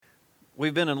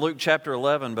We've been in Luke chapter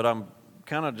 11, but I'm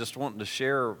kind of just wanting to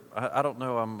share. I don't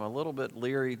know, I'm a little bit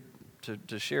leery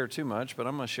to share too much, but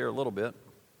I'm going to share a little bit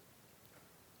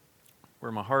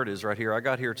where my heart is right here. I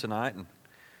got here tonight, and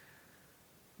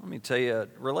let me tell you,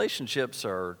 relationships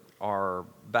are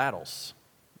battles.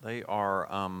 They're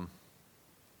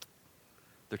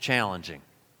challenging.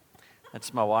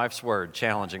 That's my wife's word,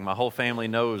 challenging. My whole family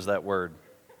knows that word.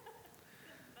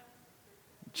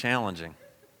 Challenging.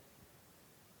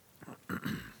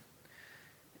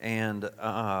 And,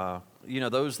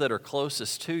 those that are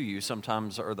closest to you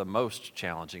sometimes are the most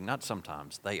challenging. Not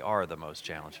sometimes, they are the most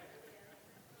challenging.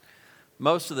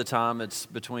 Most of the time it's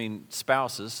between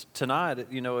spouses. Tonight,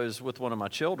 is with one of my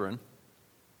children.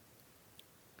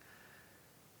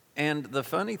 And the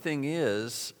funny thing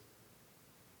is,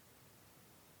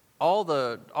 all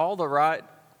the right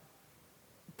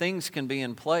things can be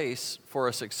in place for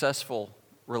a successful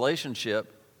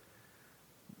relationship,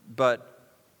 but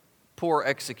poor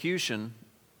execution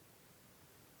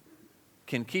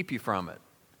can keep you from it.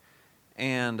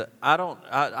 And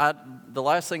the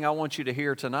last thing I want you to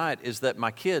hear tonight is that my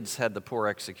kids had the poor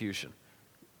execution.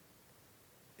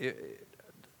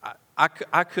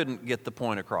 I couldn't get the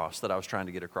point across that I was trying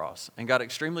to get across, and got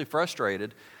extremely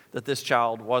frustrated that this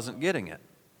child wasn't getting it.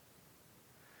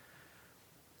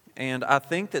 And I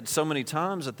think that so many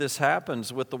times that this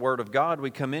happens with the Word of God,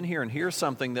 we come in here and hear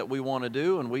something that we want to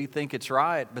do and we think it's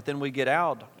right, but then we get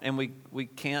out and we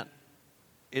can't,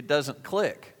 it doesn't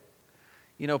click.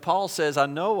 Paul says, I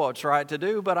know what's right to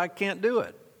do, but I can't do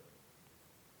it.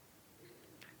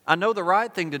 I know the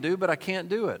right thing to do, but I can't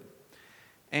do it.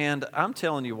 And I'm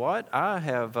telling you what, I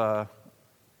have, I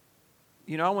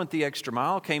went the extra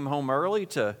mile, came home early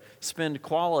to spend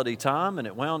quality time, and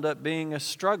it wound up being a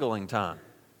struggling time.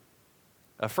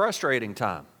 A frustrating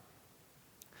time.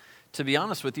 To be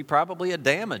honest with you, probably a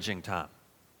damaging time.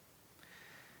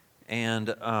 And,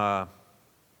 and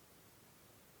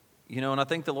I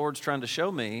think the Lord's trying to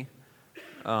show me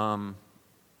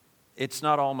it's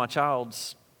not all my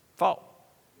child's fault.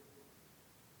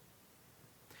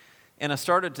 And I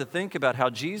started to think about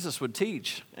how Jesus would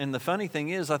teach. And the funny thing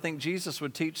is, I think Jesus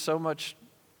would teach so much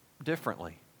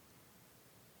differently.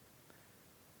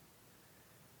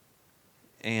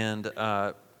 And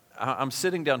I'm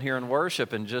sitting down here in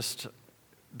worship and just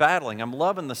battling. I'm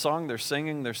loving the song they're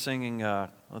singing. They're singing,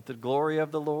 Let the Glory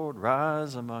of the Lord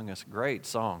Rise Among Us. Great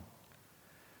song.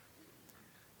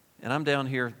 And I'm down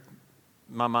here,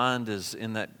 my mind is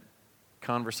in that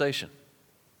conversation.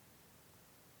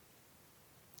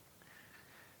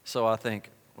 So I think,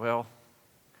 well,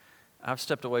 I've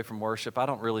stepped away from worship. I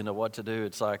don't really know what to do.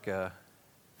 It's like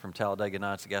from Talladega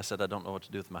Nights, the guy said, I don't know what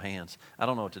to do with my hands. I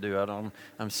don't know what to do.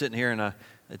 I'm sitting here and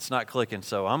it's not clicking,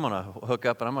 so I'm going to hook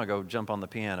up and I'm going to go jump on the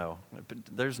piano.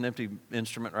 There's an empty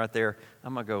instrument right there.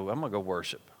 I'm going to go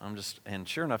worship. And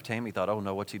sure enough, Tammy thought, oh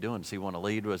no, what's he doing? Does he want to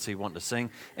lead? Does he want to sing?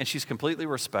 And she's completely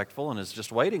respectful and is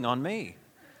just waiting on me.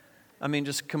 I mean,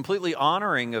 just completely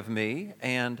honoring of me.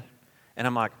 And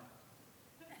I'm like,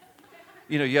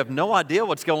 you have no idea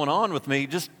what's going on with me.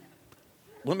 Just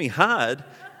let me hide.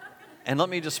 And let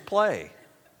me just play.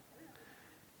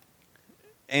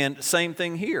 And same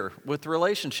thing here with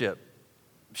relationship.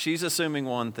 She's assuming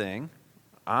one thing.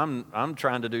 I'm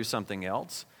trying to do something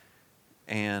else.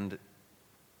 And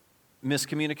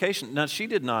miscommunication.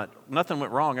 Now, nothing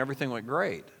went wrong. Everything went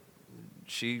great.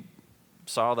 She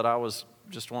saw that I was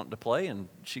just wanting to play, and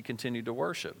she continued to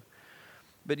worship.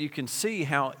 But you can see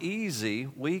how easy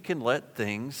we can let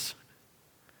things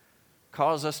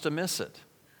cause us to miss it.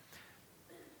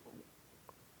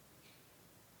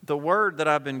 The word that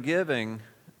I've been giving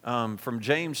from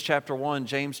James chapter 1,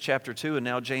 James chapter 2, and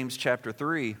now James chapter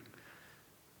 3,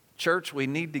 church, we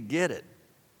need to get it.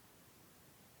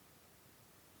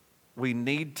 We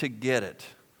need to get it.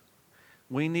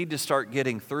 We need to start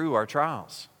getting through our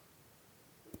trials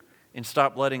and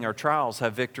stop letting our trials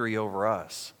have victory over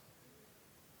us.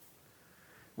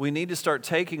 We need to start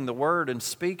taking the word and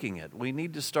speaking it. We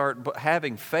need to start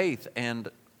having faith and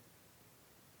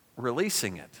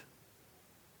releasing it.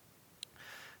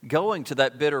 Going to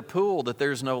that bitter pool that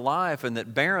there's no life and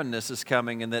that barrenness is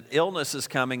coming and that illness is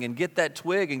coming, and get that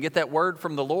twig and get that word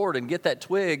from the Lord and get that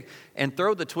twig and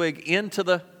throw the twig into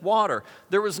the water.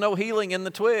 There was no healing in the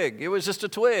twig. It was just a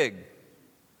twig.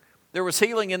 There was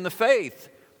healing in the faith.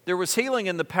 There was healing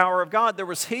in the power of God. There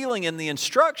was healing in the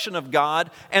instruction of God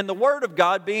and the Word of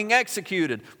God being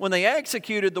executed. When they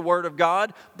executed the Word of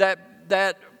God,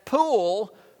 that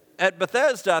pool at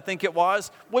Bethesda, I think it was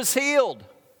healed.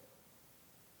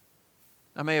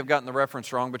 I may have gotten the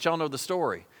reference wrong, but y'all know the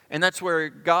story. And that's where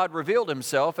God revealed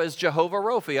himself as Jehovah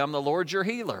Rophi. I'm the Lord your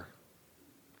healer.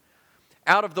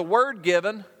 out of the word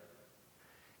given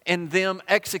and them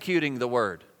executing the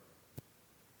word.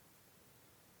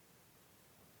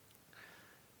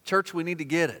 Church, we need to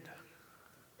get it.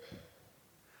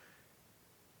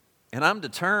 And I'm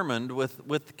determined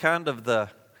with kind of the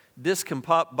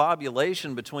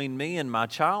discombobulation between me and my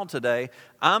child today,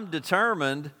 I'm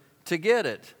determined to get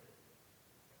it.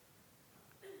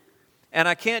 And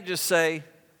I can't just say,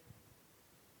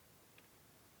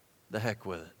 the heck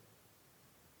with it.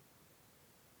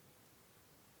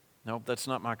 Nope, that's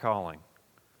not my calling.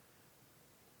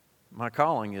 My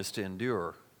calling is to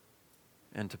endure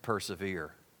and to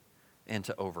persevere and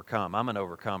to overcome. I'm an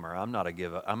overcomer. I'm not a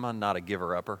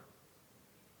giver-upper.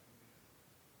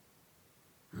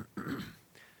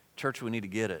 Church, we need to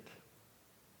get it.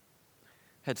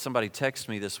 Had somebody text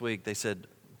me this week. They said,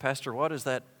 Pastor, what is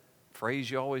that phrase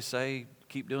you always say?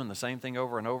 Keep doing the same thing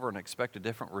over and over and expect a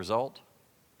different result?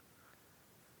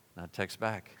 And I text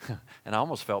back. And I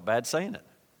almost felt bad saying it.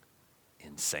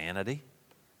 Insanity.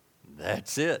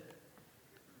 That's it.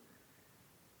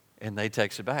 And they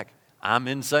texted back, I'm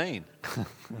insane.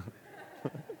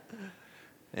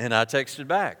 And I texted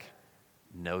back,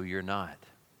 no, you're not.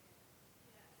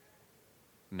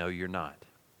 No, you're not.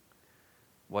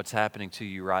 What's happening to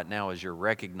you right now is you're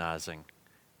recognizing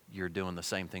you're doing the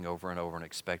same thing over and over and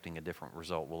expecting a different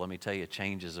result. Well, let me tell you,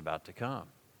 change is about to come.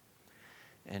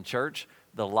 And church,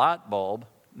 the light bulb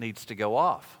needs to go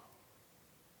off.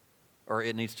 Or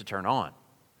it needs to turn on.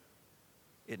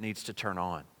 It needs to turn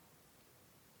on.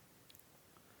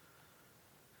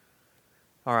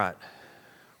 All right.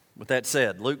 With that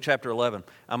said, Luke chapter 11.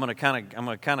 I'm going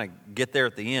to kind of get there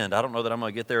at the end. I don't know that I'm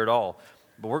going to get there at all.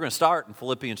 But we're going to start in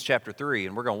Philippians chapter 3,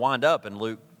 and we're going to wind up in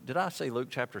Luke. Did I say Luke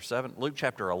chapter 7? Luke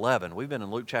chapter 11. We've been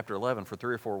in Luke chapter 11 for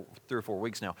three or four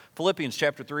weeks now. Philippians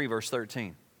chapter 3, verse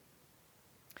 13.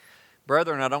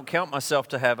 Brethren, I don't count myself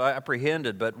to have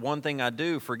apprehended, but one thing I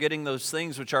do, forgetting those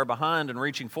things which are behind and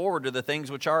reaching forward to the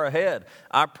things which are ahead.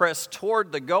 I press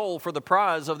toward the goal for the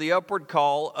prize of the upward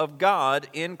call of God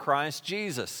in Christ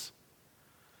Jesus.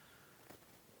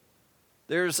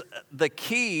 There's the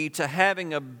key to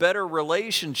having a better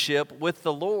relationship with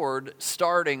the Lord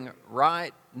starting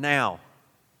right now.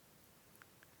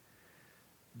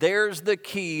 There's the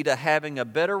key to having a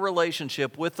better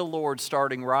relationship with the Lord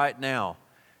starting right now.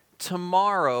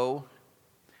 Tomorrow,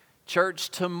 church,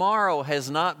 tomorrow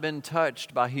has not been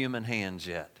touched by human hands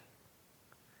yet.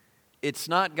 It's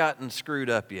not gotten screwed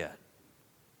up yet.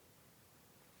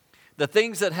 The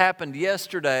things that happened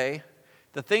yesterday,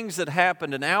 the things that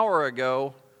happened an hour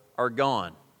ago are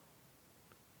gone.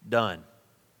 Done.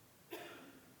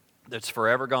 That's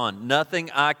forever gone.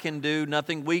 Nothing I can do,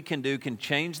 nothing we can do can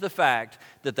change the fact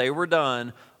that they were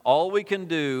done. All we can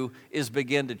do is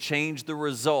begin to change the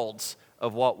results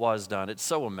of what was done. It's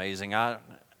so amazing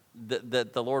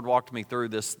that the Lord walked me through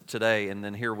this today, and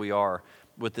then here we are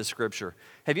with this scripture.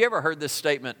 Have you ever heard this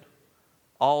statement,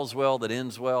 all's well that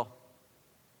ends well?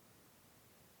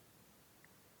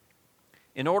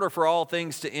 In order for all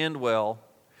things to end well,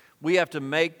 we have to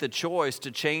make the choice to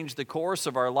change the course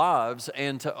of our lives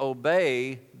and to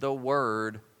obey the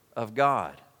Word of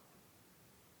God.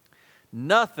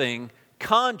 Nothing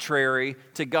contrary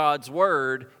to God's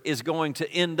Word is going to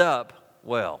end up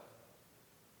well,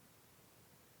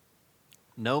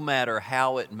 no matter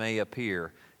how it may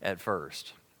appear at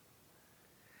first.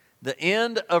 The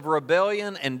end of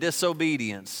rebellion and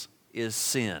disobedience is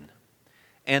sin.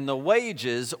 And the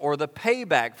wages or the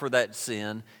payback for that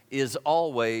sin is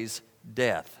always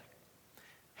death.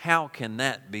 How can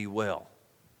that be well?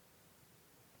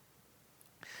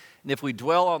 And if we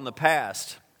dwell on the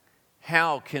past,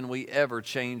 how can we ever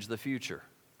change the future?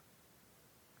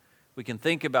 We can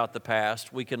think about the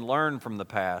past, we can learn from the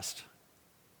past,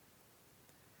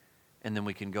 and then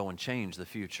we can go and change the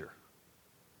future.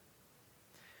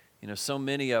 You know, so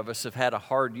many of us have had a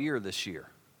hard year this year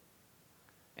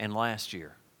and last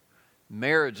year.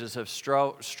 Marriages have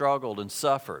struggled and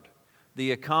suffered.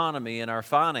 The economy and our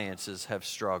finances have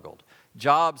struggled.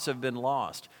 Jobs have been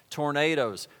lost.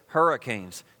 Tornadoes,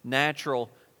 hurricanes, natural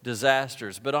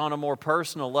disasters. But on a more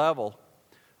personal level,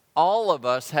 all of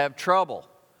us have trouble.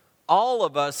 All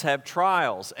of us have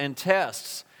trials and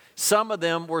tests. Some of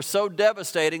them were so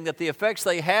devastating that the effects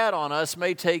they had on us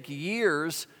may take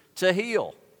years to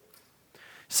heal.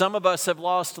 Some of us have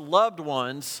lost loved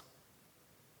ones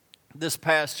this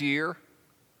past year,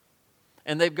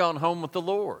 and they've gone home with the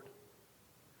Lord.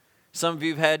 Some of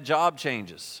you have had job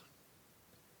changes.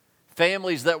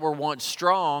 Families that were once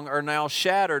strong are now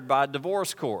shattered by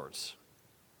divorce cords.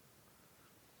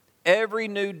 Every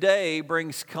new day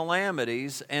brings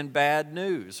calamities and bad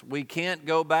news. We can't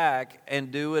go back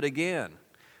and do it again.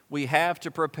 we have to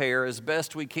prepare as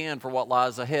best we can for what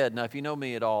lies ahead. Now, if you know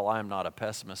me at all, I'm not a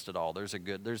pessimist at all.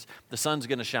 The sun's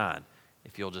going to shine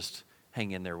if you'll just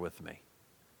hang in there with me.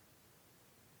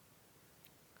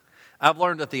 I've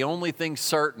learned that the only thing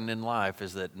certain in life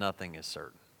is that nothing is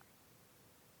certain.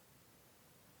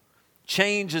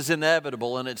 Change is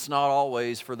inevitable, and it's not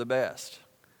always for the best,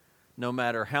 no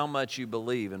matter how much you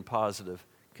believe in positive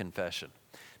confession.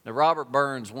 Now, Robert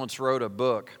Burns once wrote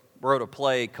a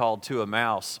play called To a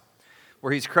Mouse,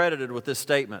 where he's credited with this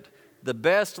statement: "The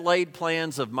best laid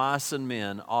plans of mice and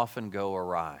men often go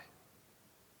awry."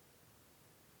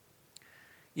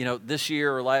 You know, this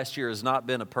year or last year has not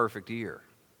been a perfect year.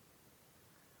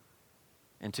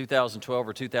 And 2012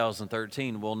 or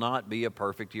 2013 will not be a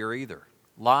perfect year either.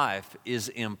 Life is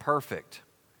imperfect.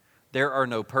 There are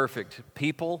no perfect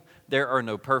people. There are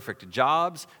no perfect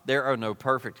jobs. There are no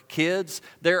perfect kids.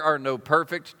 There are no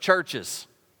perfect churches.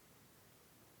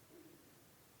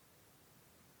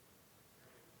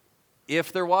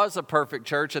 If there was a perfect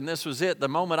church and this was it, the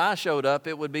moment I showed up,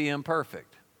 it would be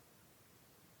imperfect.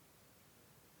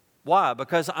 Why?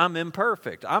 Because I'm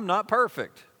imperfect. I'm not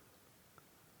perfect.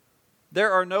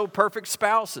 There are no perfect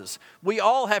spouses. We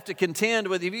all have to contend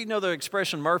with, if you know the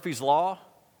expression Murphy's Law,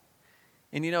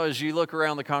 and you know, as you look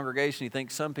around the congregation, you think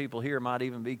some people here might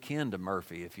even be kin to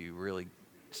Murphy if you really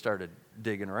started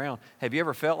digging around. Have you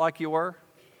ever felt like you were?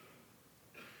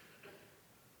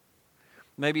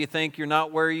 Maybe you think you're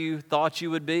not where you thought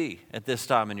you would be at this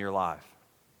time in your life.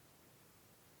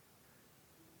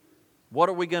 What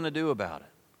are we going to do about it?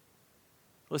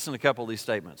 Listen to a couple of these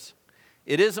statements.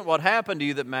 It isn't what happened to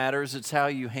you that matters, it's how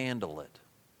you handle it.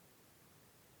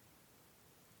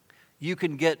 You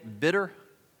can get bitter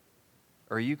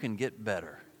or you can get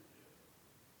better.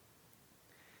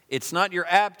 It's not your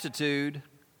aptitude,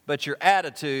 but your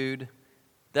attitude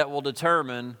that will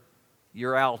determine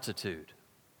your altitude.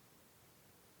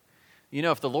 You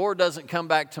know, if the Lord doesn't come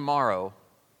back tomorrow,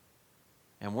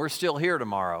 and we're still here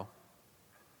tomorrow,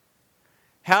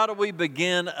 how do we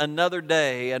begin another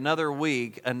day, another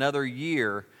week, another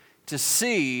year to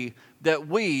see that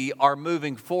we are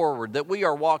moving forward, that we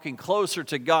are walking closer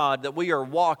to God, that we are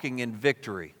walking in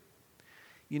victory?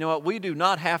 You know what? We do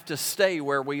not have to stay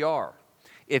where we are.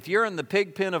 If you're in the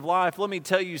pig pen of life, let me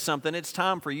tell you something. It's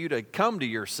time for you to come to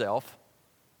yourself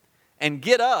and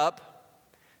get up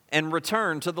and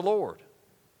return to the Lord.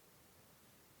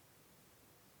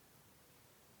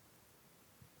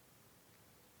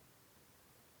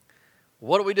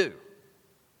 What do we do?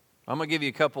 I'm going to give you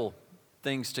a couple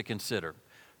things to consider.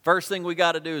 First thing we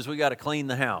got to do is we got to clean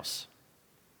the house.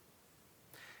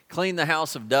 Clean the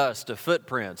house of dust, of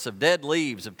footprints, of dead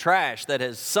leaves, of trash that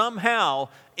has somehow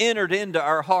entered into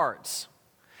our hearts.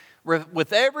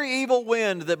 With every evil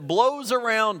wind that blows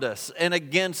around us and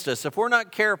against us, if we're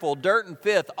not careful, dirt and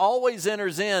filth always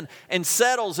enters in and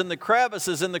settles in the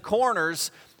crevices, in the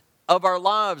corners of our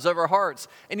lives, of our hearts.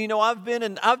 And you know, I've been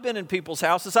in people's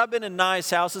houses. I've been in nice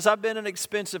houses. I've been in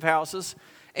expensive houses.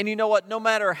 And you know what? No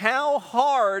matter how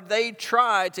hard they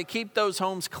try to keep those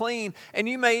homes clean, and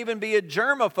you may even be a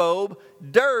germaphobe,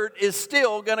 dirt is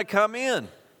still going to come in.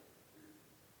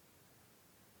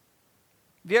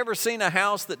 Have you ever seen a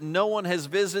house that no one has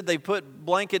visited? They put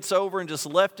blankets over and just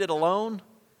left it alone?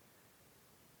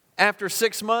 After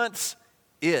 6 months,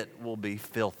 it will be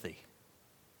filthy.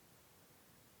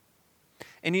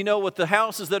 And you know, with the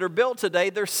houses that are built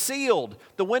today, they're sealed.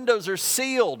 The windows are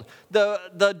sealed.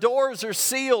 The doors are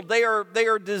sealed. They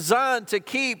are designed to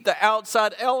keep the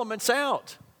outside elements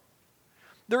out.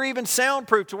 They're even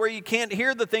soundproof to where you can't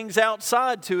hear the things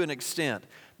outside to an extent.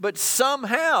 But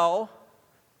somehow,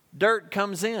 dirt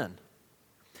comes in.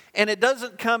 And it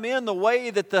doesn't come in the way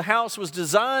that the house was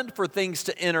designed for things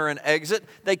to enter and exit.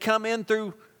 They come in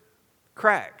through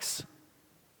cracks.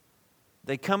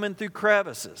 They come in through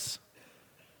crevices.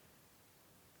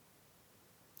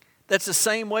 That's the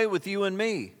same way with you and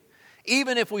me.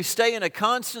 Even if we stay in a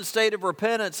constant state of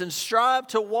repentance and strive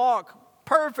to walk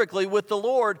perfectly with the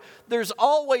Lord, there's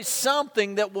always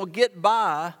something that will get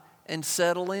by and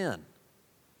settle in.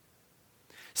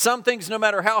 Some things, no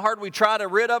matter how hard we try to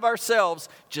rid of ourselves,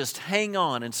 just hang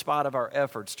on in spite of our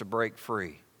efforts to break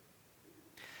free.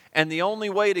 And the only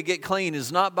way to get clean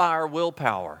is not by our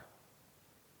willpower.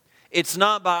 It's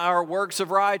not by our works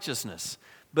of righteousness,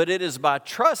 but it is by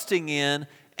trusting in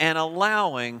and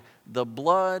allowing the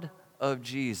blood of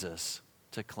Jesus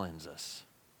to cleanse us.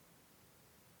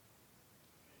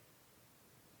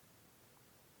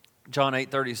 John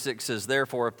 8:36 says,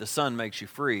 "Therefore, if the Son makes you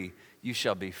free, you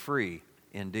shall be free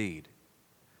indeed."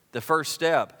 The first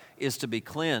step is to be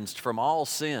cleansed from all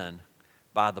sin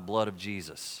by the blood of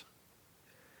Jesus.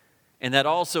 And that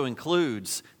also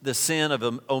includes the sin of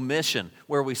omission,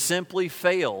 where we simply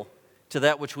fail to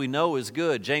that which we know is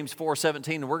good. James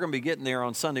 4:17, and we're going to be getting there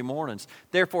on Sunday mornings.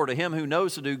 Therefore, to him who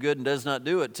knows to do good and does not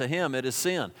do it, to him it is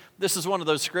sin. This is one of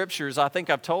those scriptures, I think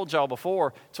I've told y'all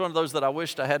before, it's one of those that I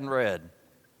wished I hadn't read.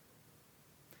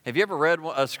 Have you ever read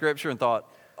a scripture and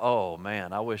thought, oh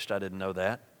man, I wished I didn't know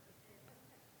that?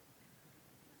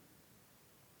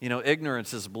 You know,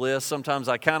 ignorance is bliss. Sometimes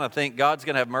I kind of think God's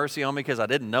going to have mercy on me because I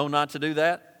didn't know not to do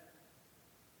that.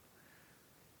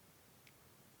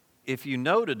 If you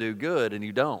know to do good and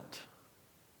you don't,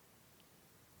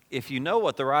 if you know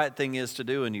what the right thing is to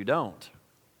do and you don't,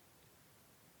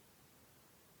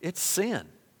 it's sin.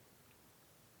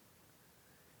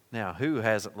 Now, who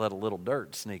hasn't let a little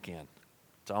dirt sneak in?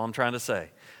 That's all I'm trying to say.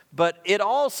 But it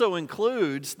also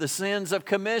includes the sins of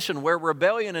commission, where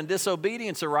rebellion and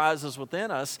disobedience arises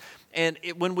within us, and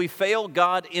when we fail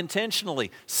God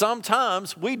intentionally.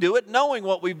 Sometimes we do it knowing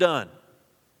what we've done,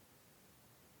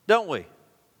 don't we?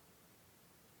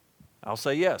 I'll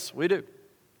say yes, we do.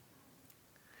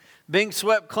 Being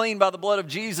swept clean by the blood of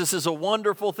Jesus is a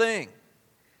wonderful thing.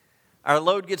 Our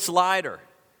load gets lighter.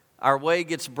 Our way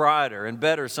gets brighter and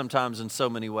better sometimes in so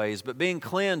many ways. But being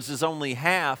cleansed is only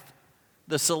half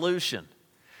the solution.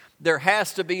 There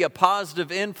has to be a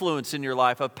positive influence in your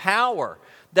life, a power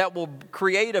that will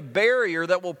create a barrier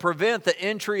that will prevent the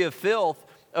entry of filth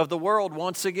of the world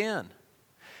once again.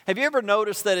 Have you ever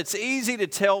noticed that it's easy to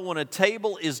tell when a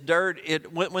table is dirt,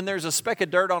 when there's a speck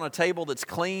of dirt on a table that's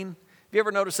clean? Have you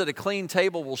ever noticed that a clean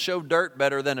table will show dirt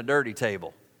better than a dirty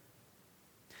table?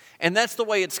 And that's the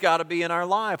way it's got to be in our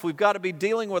life. We've got to be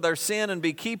dealing with our sin and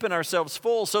be keeping ourselves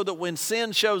full so that when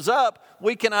sin shows up,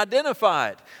 we can identify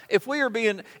it. If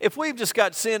we've just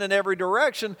got sin in every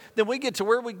direction, then we get to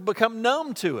where we become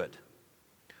numb to it.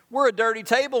 We're a dirty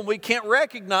table and we can't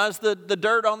recognize the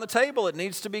dirt on the table. It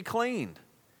needs to be cleaned.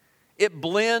 It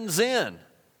blends in.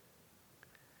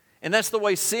 And that's the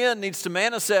way sin needs to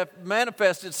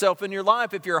manifest itself in your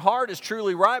life. If your heart is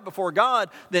truly right before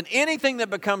God, then anything that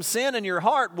becomes sin in your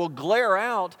heart will glare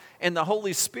out and the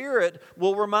Holy Spirit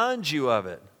will remind you of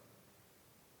it.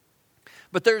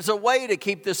 But there's a way to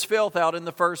keep this filth out in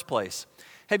the first place.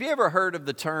 Have you ever heard of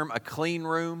the term a clean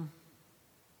room?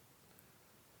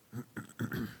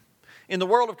 In the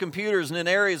world of computers and in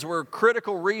areas where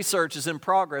critical research is in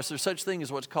progress, there's such thing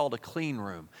as what's called a clean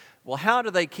room. Well, how do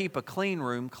they keep a clean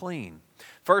room clean?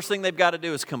 First thing they've got to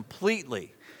do is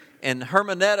completely and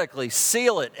hermeneutically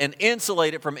seal it and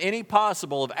insulate it from any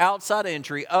possible of outside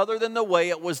entry other than the way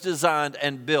it was designed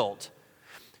and built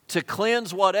to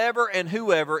cleanse whatever and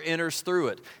whoever enters through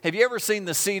it. Have you ever seen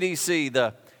the CDC,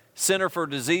 the Center for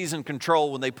Disease and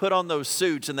Control, when they put on those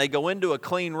suits and they go into a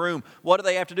clean room? What do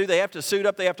they have to do? They have to suit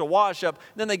up, they have to wash up,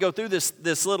 then they go through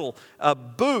this little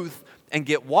booth and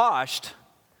get washed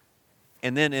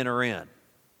and then enter in.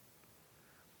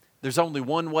 There's only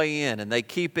one way in, and they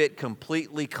keep it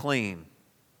completely clean.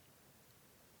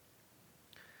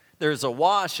 There's a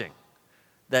washing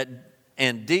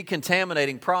and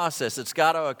decontaminating process that's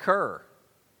got to occur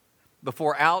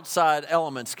before outside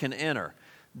elements can enter.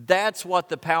 That's what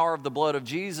the power of the blood of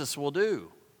Jesus will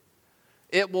do.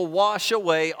 It will wash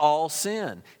away all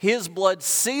sin. His blood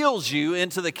seals you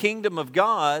into the kingdom of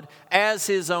God as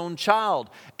His own child.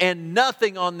 And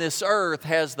nothing on this earth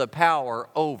has the power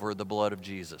over the blood of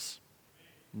Jesus.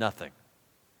 Nothing.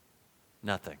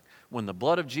 Nothing. When the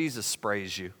blood of Jesus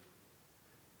sprays you,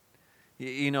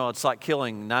 you know, it's like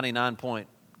killing 99 point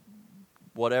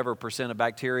whatever percent of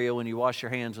bacteria when you wash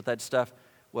your hands with that stuff.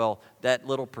 Well, that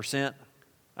little percent,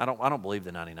 I don't believe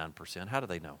the 99%. How do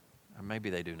they know? Or maybe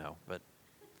they do know, but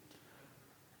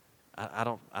I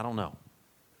don't know.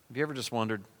 Have you ever just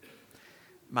wondered,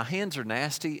 my hands are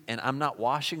nasty and I'm not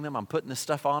washing them, I'm putting this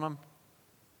stuff on them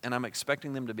and I'm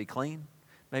expecting them to be clean?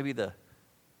 Maybe I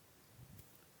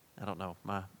don't know,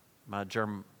 my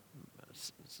germ,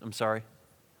 I'm sorry.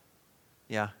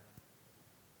 Yeah.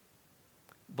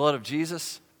 Blood of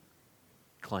Jesus,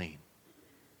 clean.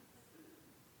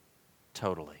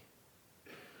 Totally.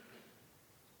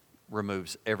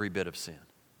 Removes every bit of sin.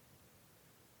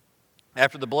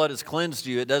 After the blood has cleansed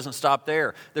you, it doesn't stop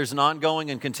there. There's an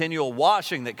ongoing and continual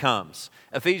washing that comes.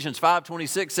 Ephesians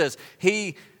 5:26 says,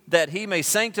 that he may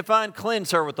sanctify and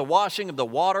cleanse her with the washing of the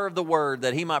water of the word,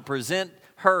 that he might present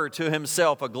her to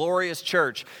himself a glorious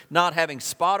church, not having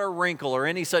spot or wrinkle or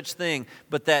any such thing,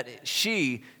 but that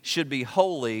she should be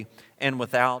holy and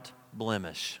without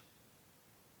blemish.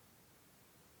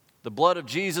 The blood of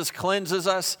Jesus cleanses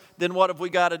us. Then what have we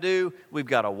got to do? We've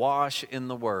got to wash in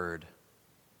the Word.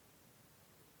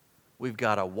 We've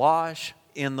got to wash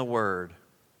in the Word.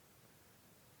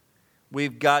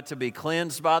 We've got to be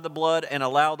cleansed by the blood and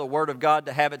allow the Word of God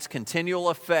to have its continual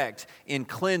effect in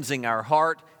cleansing our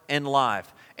heart and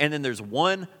life. And then there's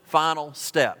one final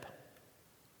step.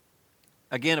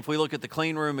 Again, if we look at the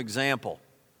clean room example,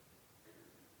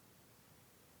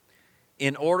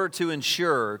 in order to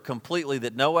ensure completely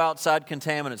that no outside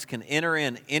contaminants can enter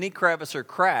in any crevice or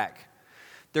crack,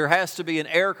 there has to be an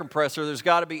air compressor. There's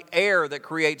got to be air that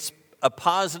creates a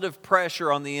positive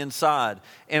pressure on the inside.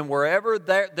 And wherever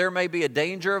there may be a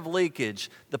danger of leakage,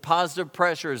 the positive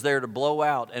pressure is there to blow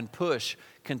out and push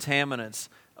contaminants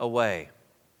away.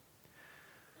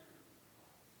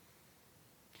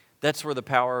 That's where the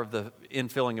power of the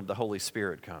infilling of the Holy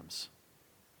Spirit comes.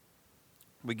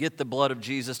 We get the blood of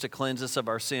Jesus to cleanse us of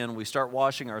our sin. We start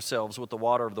washing ourselves with the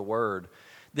water of the Word.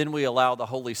 Then we allow the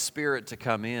Holy Spirit to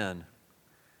come in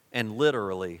and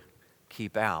literally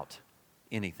keep out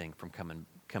anything from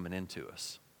coming into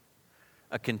us.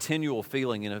 A continual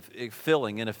filling. In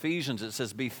Ephesians it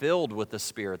says, be filled with the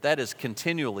Spirit. That is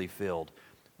continually filled.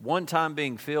 One time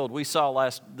being filled. We saw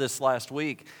this last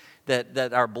week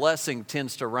that our blessing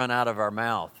tends to run out of our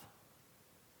mouth.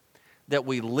 That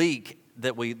we leak,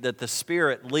 that the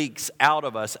Spirit leaks out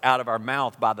of us, out of our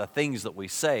mouth by the things that we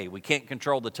say. We can't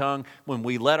control the tongue. When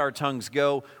we let our tongues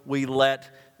go, we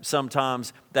let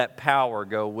sometimes that power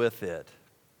go with it.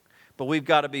 But we've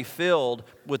got to be filled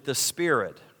with the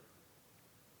Spirit.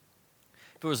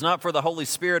 If it was not for the Holy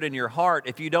Spirit in your heart,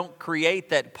 if you don't create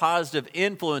that positive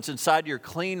influence inside your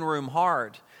clean room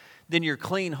heart, then your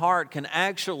clean heart can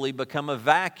actually become a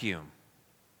vacuum.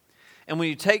 And when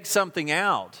you take something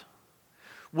out,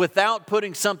 without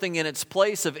putting something in its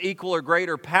place of equal or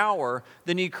greater power,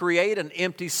 then you create an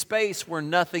empty space where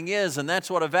nothing is, and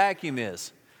that's what a vacuum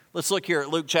is. Let's look here at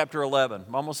Luke chapter 11.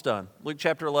 I'm almost done. Luke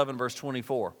chapter 11, verse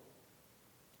 24.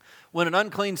 When an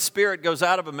unclean spirit goes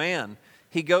out of a man,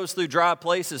 he goes through dry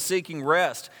places seeking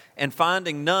rest, and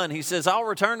finding none, he says, I'll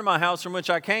return to my house from which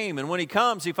I came. And when he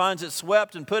comes, he finds it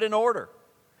swept and put in order.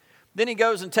 Then he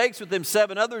goes and takes with him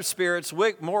 7 other spirits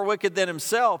more wicked than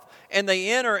himself, and they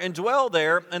enter and dwell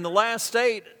there, and the last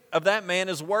state of that man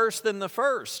is worse than the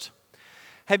first.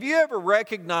 Have you ever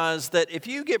recognized that if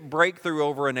you get breakthrough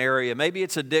over an area, maybe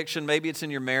it's addiction, maybe it's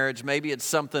in your marriage, maybe it's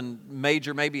something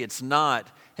major, maybe it's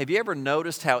not, have you ever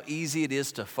noticed how easy it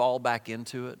is to fall back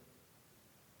into it?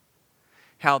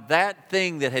 How that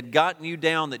thing that had gotten you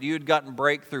down, that you had gotten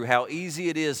breakthrough, how easy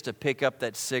it is to pick up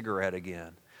that cigarette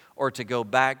again or to go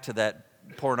back to that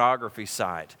pornography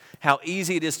site. How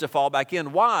easy it is to fall back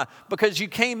in. Why? Because you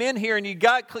came in here and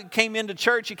came into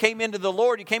church, you came into the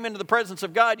Lord, you came into the presence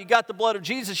of God, you got the blood of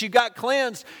Jesus, you got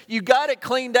cleansed, you got it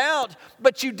cleaned out,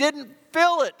 but you didn't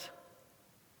feel it.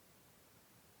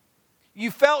 You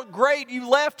felt great. You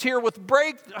left here with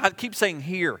I keep saying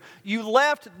here. You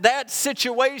left that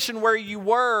situation where you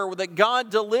were, that God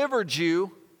delivered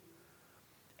you,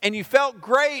 and you felt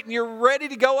great, and you're ready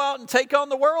to go out and take on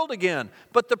the world again.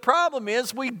 But the problem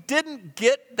is we didn't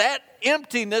get that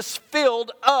emptiness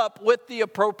filled up with the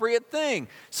appropriate thing.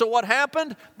 So what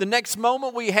happened? The next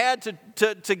moment we had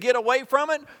to get away from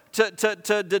it,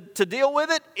 to deal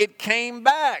with it, it came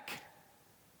back.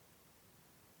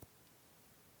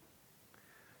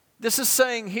 This is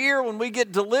saying here, when we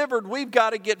get delivered, we've got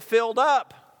to get filled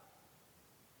up.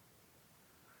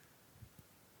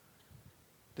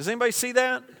 Does anybody see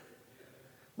that?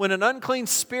 When an unclean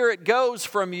spirit goes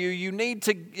from you, you need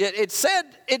to, it said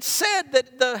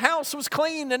that the house was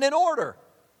clean and in order.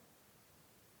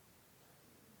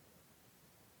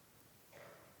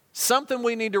 Something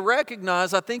we need to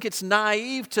recognize, I think it's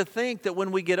naive to think that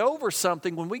when we get over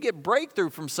something, when we get breakthrough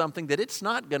from something, that it's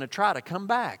not going to try to come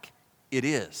back. It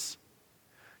is.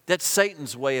 That's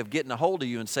Satan's way of getting a hold of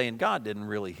you and saying, God didn't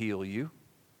really heal you.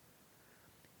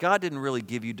 God didn't really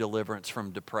give you deliverance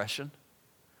from depression.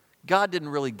 God didn't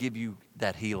really give you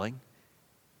that healing.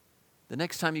 The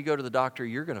next time you go to the doctor,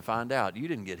 you're going to find out you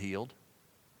didn't get healed.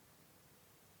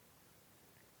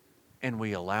 And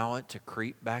we allow it to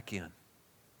creep back in.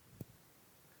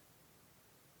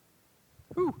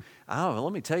 Whew. Oh,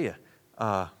 let me tell you,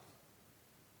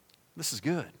 this is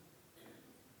good.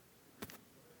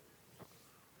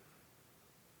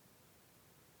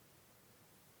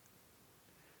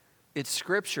 It's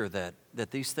Scripture that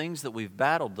these things that we've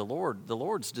battled, the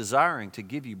Lord's desiring to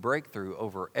give you breakthrough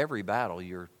over every battle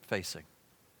you're facing.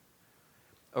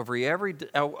 Over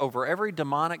every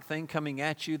demonic thing coming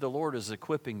at you, the Lord is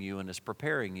equipping you and is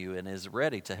preparing you and is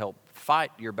ready to help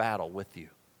fight your battle with you.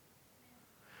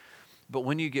 But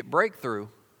when you get breakthrough,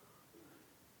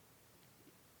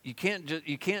 you can't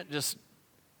just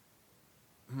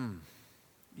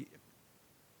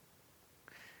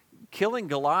killing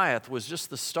Goliath was just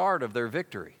the start of their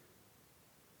victory.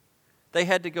 They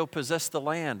had to go possess the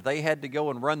land. They had to go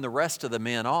and run the rest of the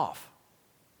men off.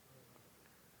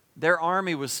 Their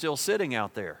army was still sitting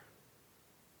out there.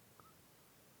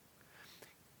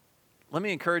 Let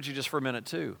me encourage you just for a minute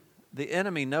too. The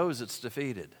enemy knows it's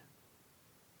defeated.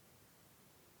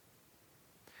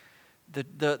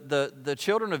 The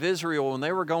children of Israel, when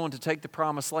they were going to take the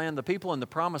promised land, the people in the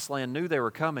promised land knew they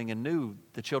were coming and knew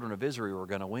the children of Israel were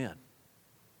going to win.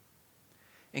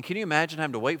 And can you imagine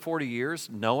having to wait 40 years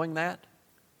knowing that?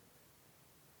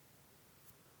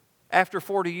 After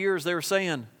 40 years, they were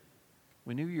saying,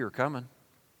 we knew you were coming.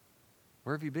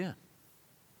 Where have you been?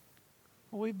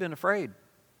 Well, we've been afraid.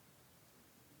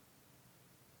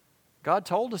 God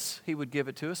told us He would give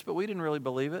it to us, but we didn't really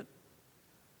believe it.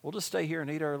 We'll just stay here and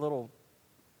eat our little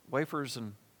wafers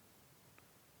and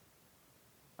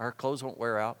our clothes won't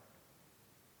wear out.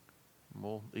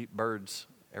 We'll eat birds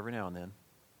every now and then.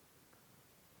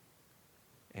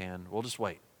 And we'll just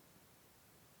wait.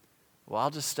 Well, I'll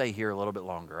just stay here a little bit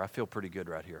longer. I feel pretty good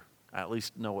right here. I at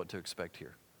least know what to expect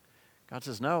here. God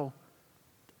says, no,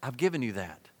 I've given you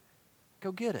that.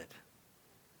 Go get it.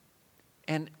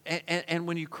 And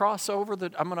when you cross over,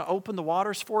 I'm going to open the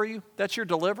waters for you. That's your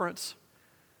deliverance.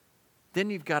 Then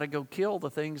you've got to go kill the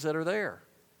things that are there.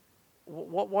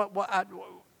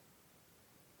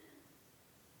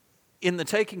 In the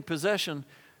taking possession,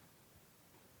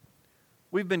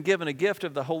 we've been given a gift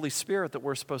of the Holy Spirit that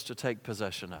we're supposed to take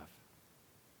possession of.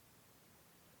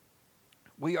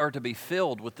 We are to be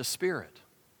filled with the Spirit.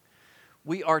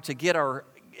 We are to get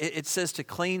it says to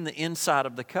clean the inside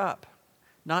of the cup,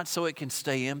 not so it can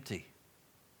stay empty,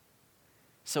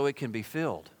 so it can be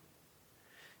filled.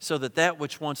 So that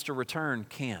which wants to return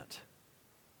can't.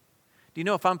 Do you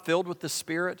know if I'm filled with the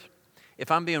Spirit, if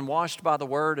I'm being washed by the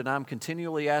Word and I'm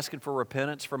continually asking for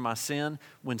repentance from my sin,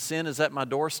 when sin is at my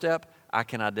doorstep, I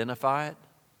can identify it.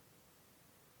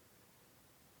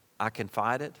 I can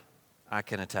fight it. I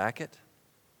can attack it.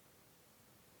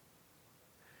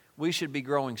 We should be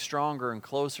growing stronger and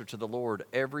closer to the Lord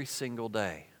every single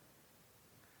day.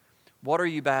 What are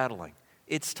you battling?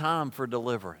 It's time for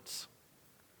deliverance.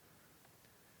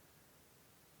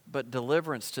 But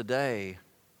deliverance today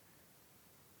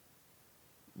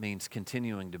means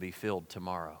continuing to be filled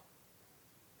tomorrow.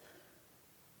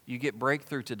 You get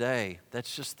breakthrough today,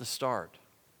 that's just the start.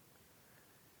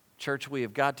 Church, we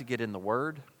have got to get in the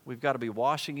Word. We've got to be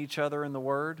washing each other in the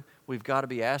Word. We've got to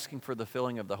be asking for the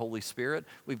filling of the Holy Spirit.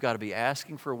 We've got to be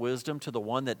asking for wisdom to the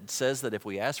one that says that if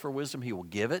we ask for wisdom, He will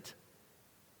give it.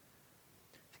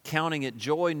 Counting it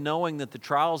joy, knowing that the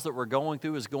trials that we're going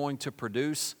through is going to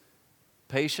produce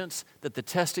patience, that the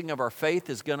testing of our faith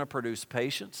is going to produce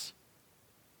patience.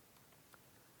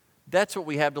 That's what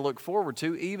we have to look forward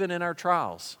to, even in our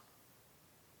trials.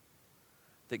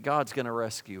 That God's going to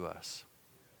rescue us.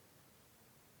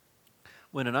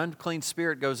 When an unclean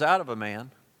spirit goes out of a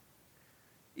man,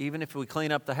 even if we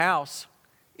clean up the house,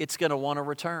 it's going to want to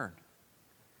return.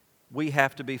 We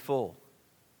have to be full.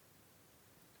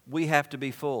 We have to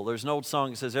be full. There's an old song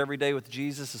that says, every day with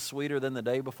Jesus is sweeter than the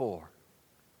day before.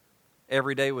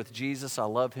 Every day with Jesus, I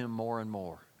love Him more and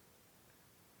more.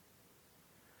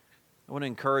 I want to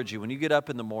encourage you, when you get up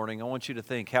in the morning, I want you to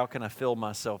think, how can I fill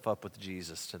myself up with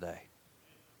Jesus today?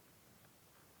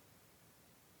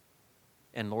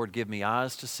 And Lord, give me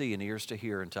eyes to see and ears to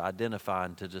hear and to identify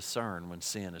and to discern when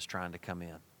sin is trying to come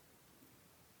in.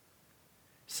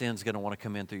 Sin's going to want to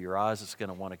come in through your eyes. It's going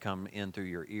to want to come in through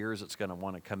your ears. It's going to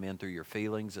want to come in through your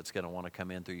feelings. It's going to want to come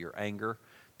in through your anger,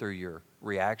 through your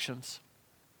reactions.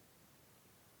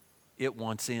 It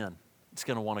wants in. It's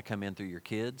going to want to come in through your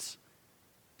kids.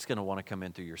 It's going to want to come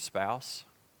in through your spouse.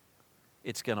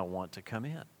 It's going to want to come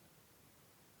in.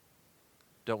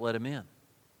 Don't let him in.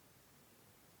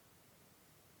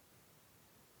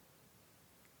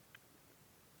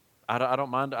 I don't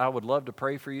mind. I would love to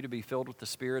pray for you to be filled with the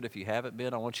Spirit if you haven't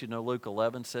been. I want you to know Luke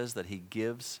 11 says that He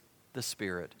gives the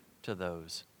Spirit to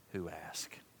those who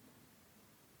ask.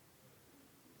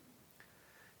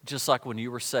 Just like when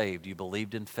you were saved, you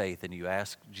believed in faith and you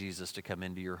asked Jesus to come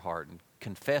into your heart and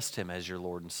confessed Him as your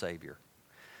Lord and Savior.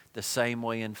 The same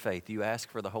way in faith, you ask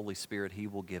for the Holy Spirit, He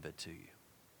will give it to you.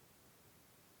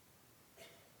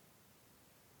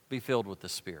 Be filled with the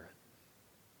Spirit.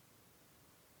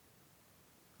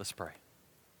 Let's pray.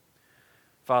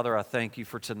 Father, I thank You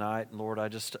for tonight. And Lord, I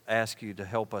just ask You to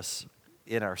help us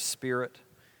in our spirit,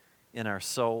 in our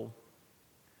soul,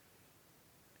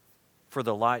 for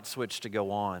the light switch to go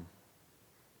on.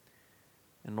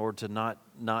 And Lord, to not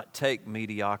take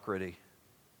mediocrity,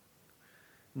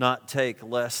 not take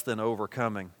less than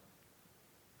overcoming,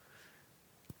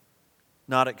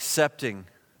 not accepting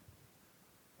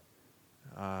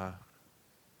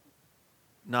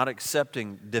not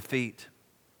accepting defeat,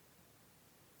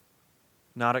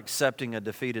 not accepting a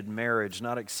defeated marriage,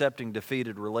 not accepting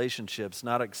defeated relationships,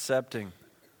 not accepting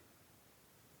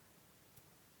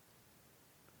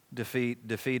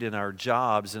defeat in our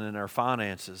jobs and in our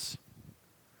finances.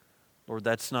 Lord,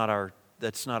 that's not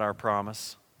our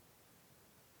promise.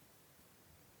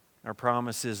 Our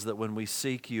promise is that when we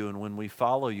seek you and when we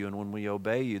follow you and when we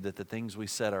obey you, that the things we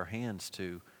set our hands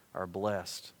to are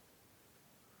blessed.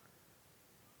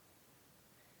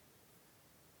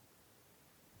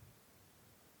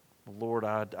 Lord,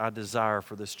 I desire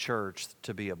for this church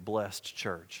to be a blessed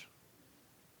church.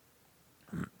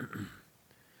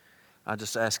 I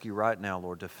just ask you right now,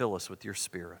 Lord, to fill us with your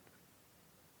Spirit.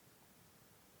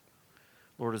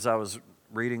 Lord, as I was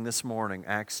reading this morning,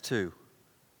 Acts 2,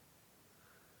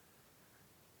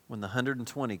 when the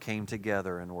 120 came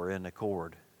together and were in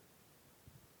accord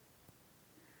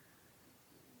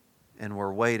and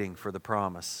were waiting for the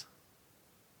promise,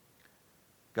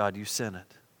 God, you sent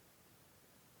it.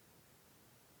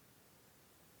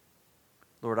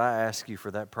 Lord, I ask you for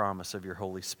that promise of your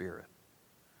Holy Spirit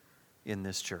in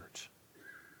this church.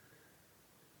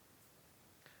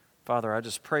 Father, I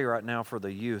just pray right now for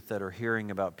the youth that are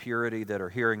hearing about purity, that are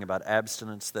hearing about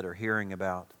abstinence, that are hearing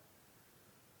about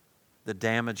the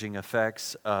damaging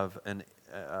effects of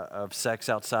sex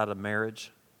outside of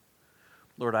marriage.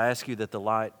 Lord, I ask you that the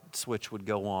light switch would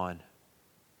go on.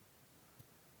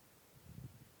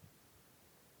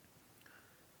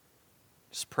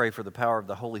 Just pray for the power of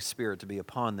the Holy Spirit to be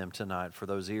upon them tonight, for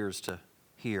those ears to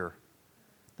hear,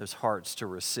 those hearts to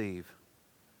receive.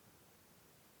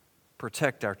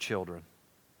 Protect our children.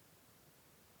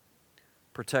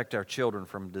 Protect our children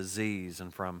from disease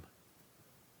and from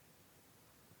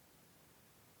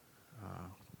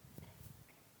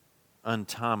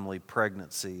untimely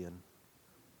pregnancy and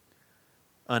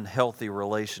unhealthy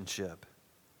relationship.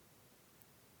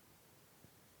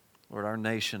 Lord, our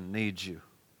nation needs you.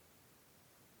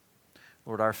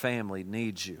 Lord, our family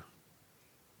needs you.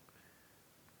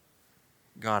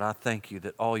 God, I thank you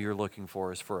that all you're looking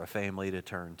for is for a family to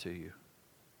turn to you.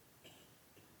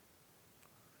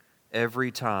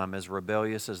 Every time, as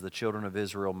rebellious as the children of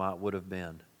Israel would have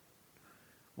been,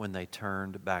 when they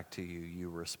turned back to you,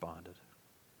 you responded.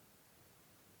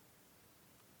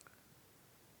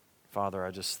 Father,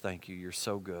 I just thank you. You're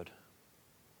so good.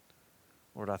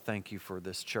 Lord, I thank you for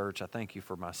this church. I thank you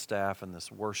for my staff and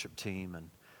this worship team and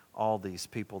all these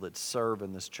people that serve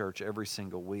in this church every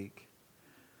single week.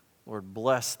 Lord,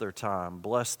 bless their time,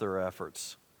 bless their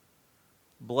efforts,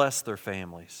 bless their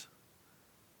families.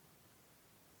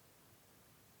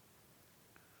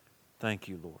 Thank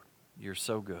you, Lord. You're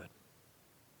so good.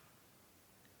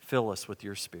 Fill us with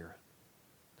your Spirit.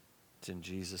 It's in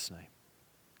Jesus' name.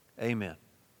 Amen.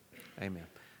 Amen.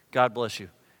 God bless you.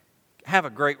 Have a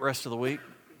great rest of the week.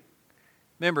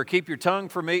 Remember, keep your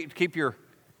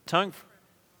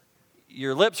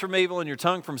lips from evil and your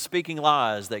tongue from speaking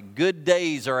lies, that good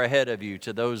days are ahead of you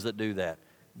to those that do that.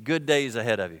 Good days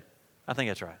ahead of you. I think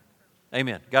that's right.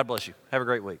 Amen. God bless you. Have a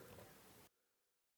great week.